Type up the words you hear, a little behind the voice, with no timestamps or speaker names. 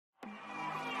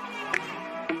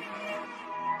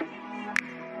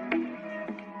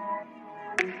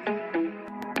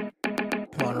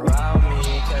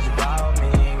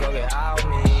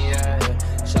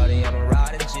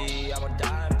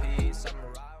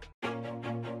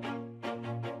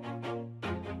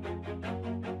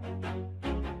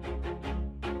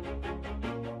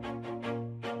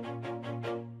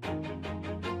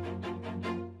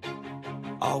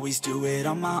Always do it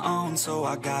on my own, so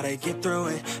I gotta get through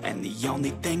it. And the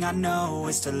only thing I know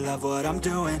is to love what I'm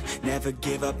doing. Never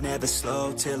give up, never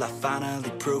slow, till I finally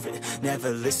prove it.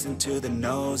 Never listen to the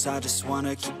no's, I just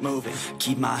wanna keep moving.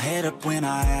 Keep my head up when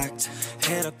I act,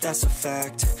 head up, that's a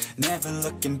fact. Never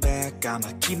looking back,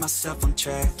 I'ma keep myself on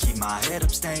track. Keep my head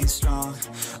up, staying strong,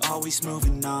 always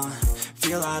moving on.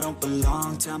 Feel I don't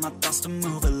belong, tell my thoughts to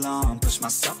move along. Push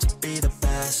myself to be the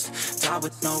best, die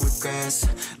with no regrets.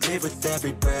 Live with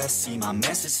every breath, see my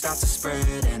message start to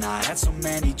spread. And I had so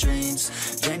many dreams,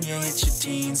 then you hit your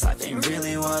teens. Life ain't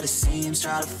really what it seems,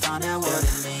 try to find out what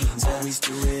it means. Always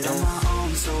do it on my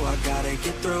own, so I gotta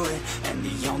get through it. And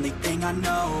the only thing I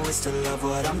know is to love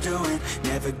what I'm doing.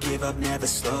 Never give up, never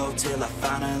slow, till I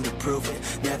finally prove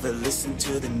it. Never listen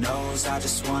to the no's, I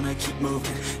just wanna keep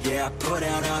moving. Yeah, I put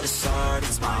out all this art,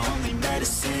 it's my only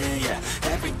medicine. Yeah,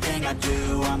 everything I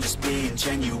do, I'm just being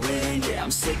genuine. Yeah,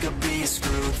 I'm sick of being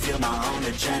screwed, feel my own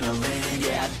adrenaline.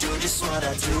 Yeah, I do just what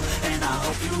I do, and I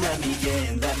hope you let me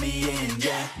in,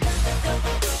 yeah.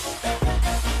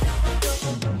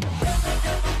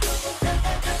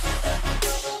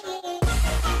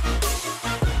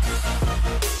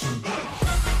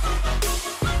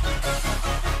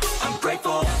 I'm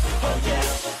grateful, oh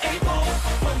yeah, able,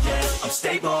 oh yeah, I'm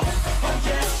stable, oh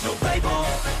yeah, no label,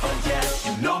 oh yeah,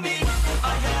 you know me,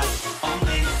 I have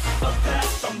only a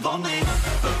path, I'm lonely,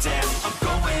 but damn, I'm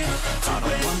going to win. I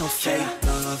don't want no fake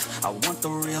love, I want the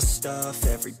real stuff.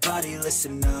 Everybody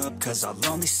listen up, cause I'll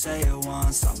only say it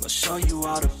once. I'm gonna show you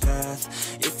all the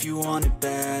path, if you want it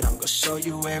bad. I'm gonna show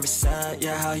you where it's at,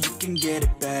 yeah, how you can get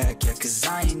it back. Yeah, cause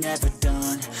I ain't never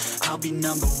done, I'll be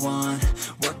number one.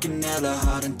 Working hella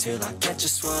hard until I get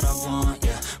just what I want,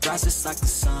 yeah. Rises like the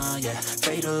sun, yeah,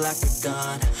 fatal like a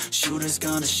gun. Shooter's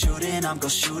gonna shoot and I'm gonna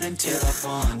shoot until I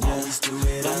won, yeah. Always do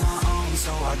it on my own,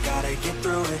 so I gotta get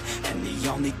through it. And the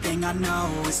only thing I know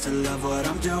is to love what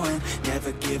I'm doing.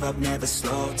 Never give up, never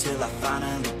slow, till I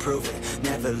finally prove it.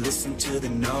 Never listen to the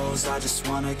no's, I just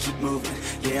wanna keep moving.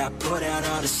 Yeah, I put out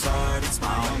all this art, it's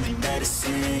my only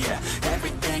medicine. Yeah,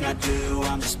 everything I do,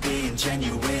 I'm just being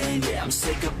genuine. Yeah, I'm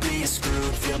sick of being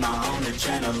screwed, feel my own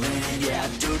adrenaline. Yeah, I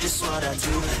do just what I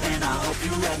do, and I hope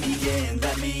you let me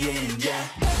in, yeah.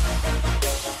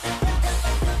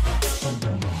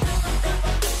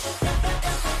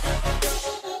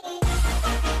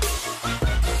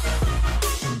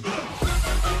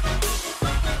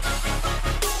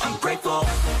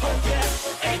 Oh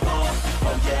yeah, able,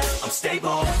 oh yeah, I'm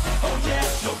stable, oh yeah,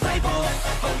 no label,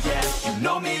 oh yeah, you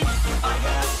know me, I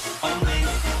have only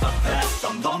a path,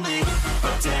 I'm lonely,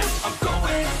 but damn, I'm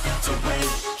going to win,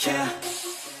 yeah.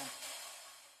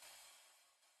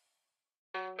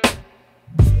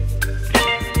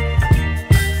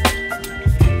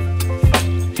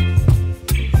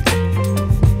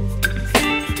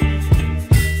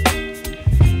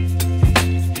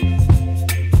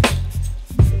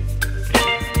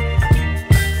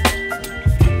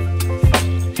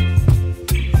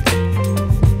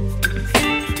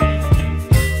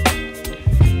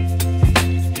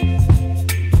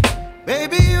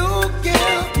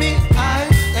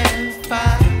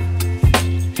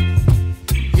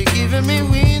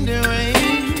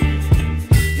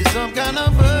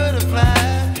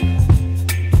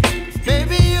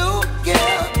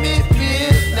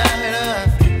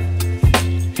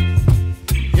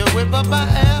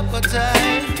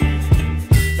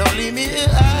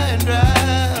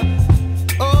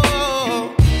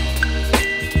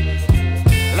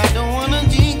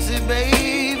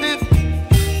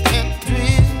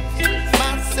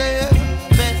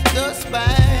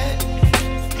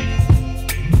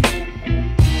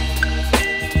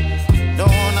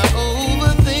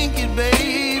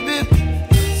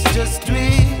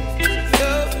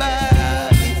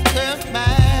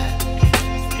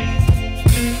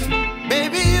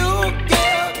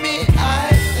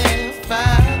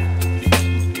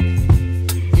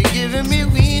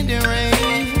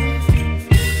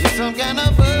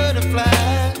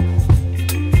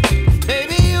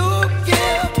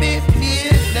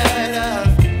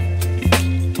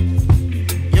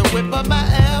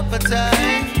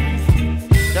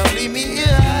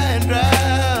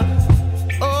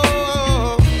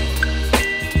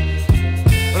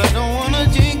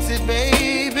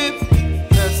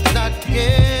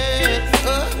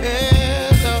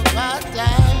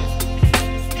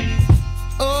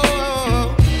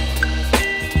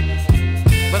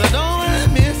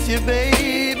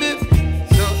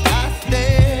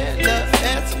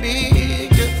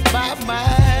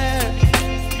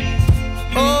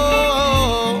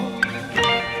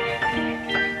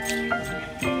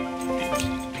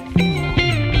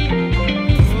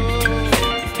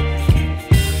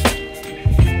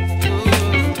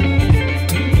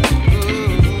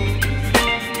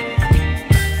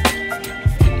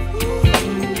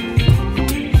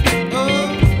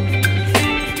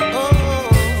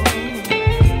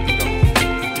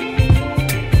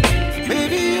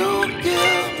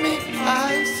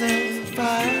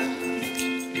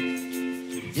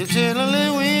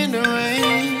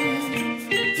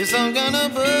 some kind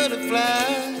of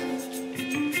butterfly.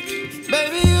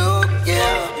 Baby, you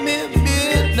give me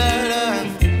midnight.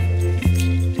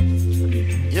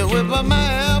 You whip up my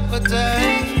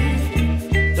appetite.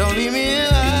 Don't leave me here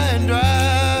high and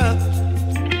dry.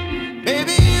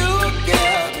 Baby, you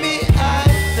give me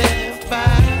ice and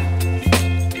fire.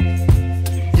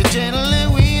 You're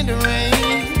channeling wind and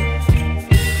rain.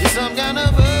 You're some kind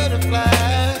of butterfly.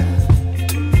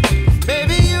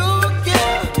 Baby, you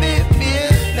give me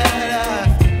midnight.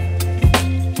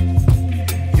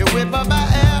 You whip up my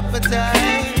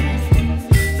appetite.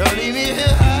 Don't leave me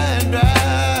here high and dry.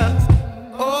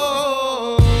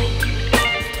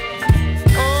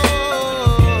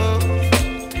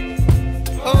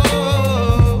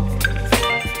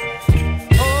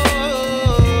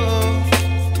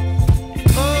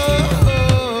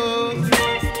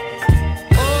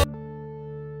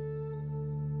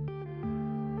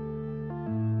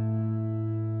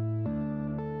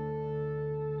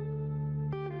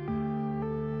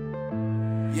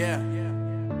 Yeah.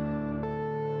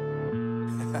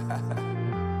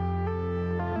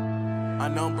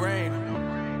 Unknown Brain.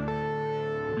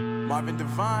 Marvin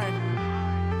Divine.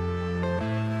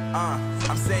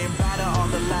 I'm saying bye to all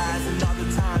the lies and all the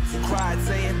times you cried,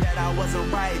 saying that I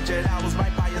wasn't right, yet I was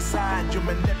right by your side. You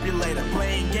manipulator,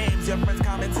 playing games, your friends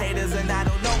commentators, and I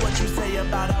don't know what you say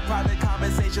about our private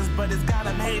conversations, but it's got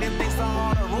them hating. Thanks to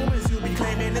all the rumors you be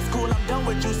claiming. It's cool, I'm done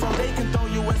with you, so they can throw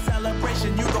you a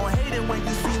celebration. You gon' hate it when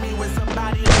you see me with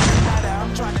somebody that's better.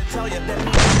 I'm trying to tell you that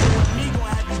me and me gon'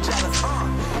 have you jealous. I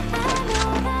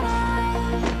know that I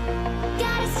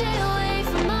gotta stay away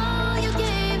from all your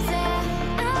games. Yeah,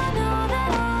 I know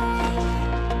that I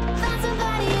found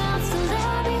somebody else to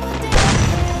love me one day.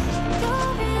 Go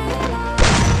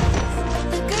realize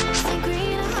the grass ain't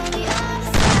greener on the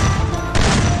other side. No,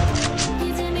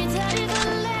 you did me dirty for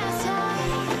the last time,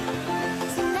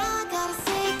 so now I gotta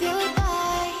say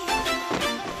goodbye.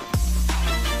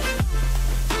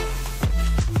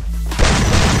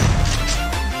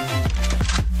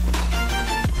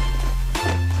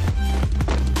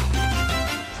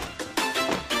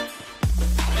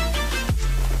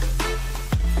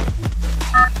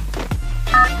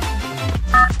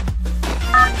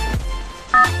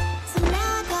 So now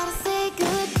I gotta say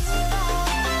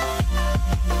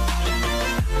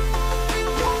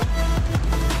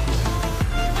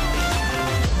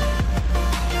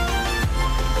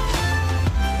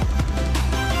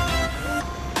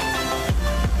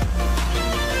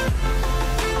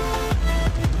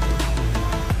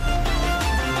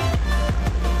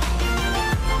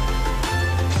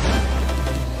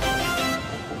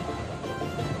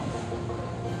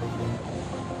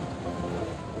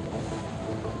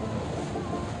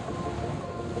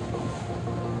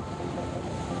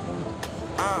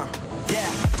Yeah,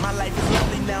 my life is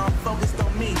lovely now, I'm focused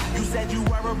on me. You said you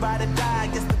were about to die, I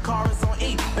guess the car is on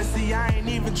E. But see, I ain't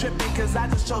even tripping, cause I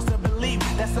just chose to believe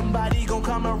that somebody gon'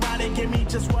 come around and give me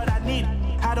just what I need.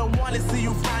 I don't wanna see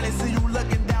you finally, see you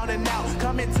looking down and out,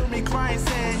 coming to me crying,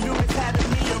 saying you been having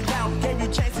me around. Gave you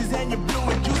chances and you blew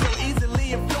it, you so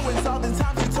easily influenced. All the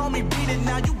times you told me beat it,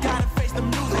 now you gotta face the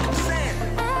music. I'm saying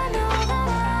I know that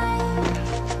I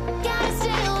gotta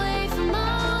stay away from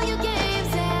all your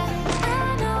games. Yeah,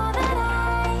 I know that I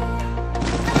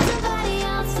found somebody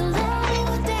else to love me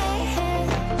one day.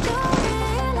 Go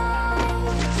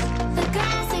realize the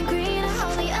grass ain't greener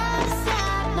on the other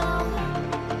side. No,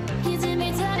 you did me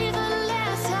dirty for the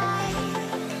last time,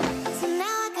 so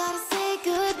now I gotta say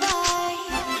goodbye.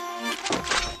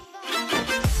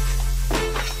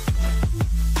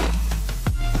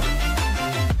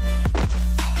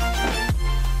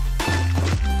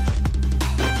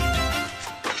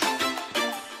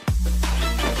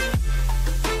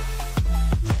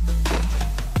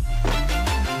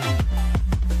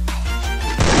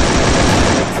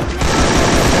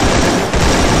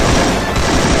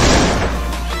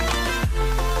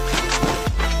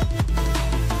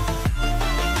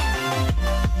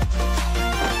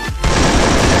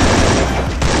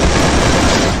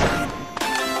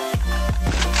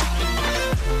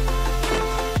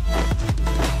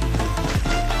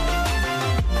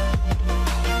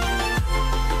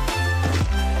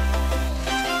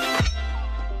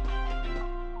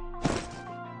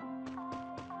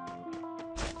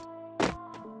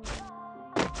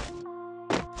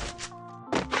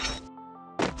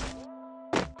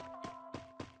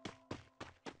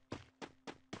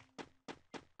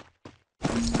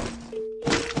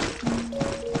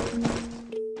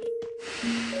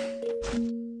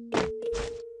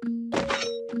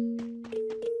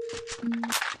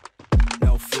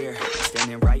 No fear,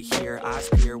 standing right here, eyes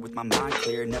clear with my mind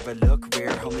clear. Never look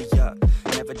rear, only up,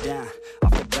 never down.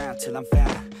 Off the bat around till I'm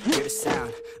found. Hear the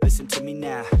sound, listen to me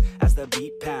now, as the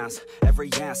beat pounds. Every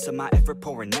ounce of my effort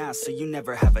pouring out, so you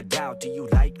never have a doubt. Do you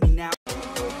like me now?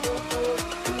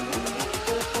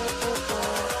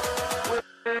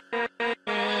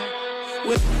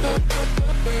 With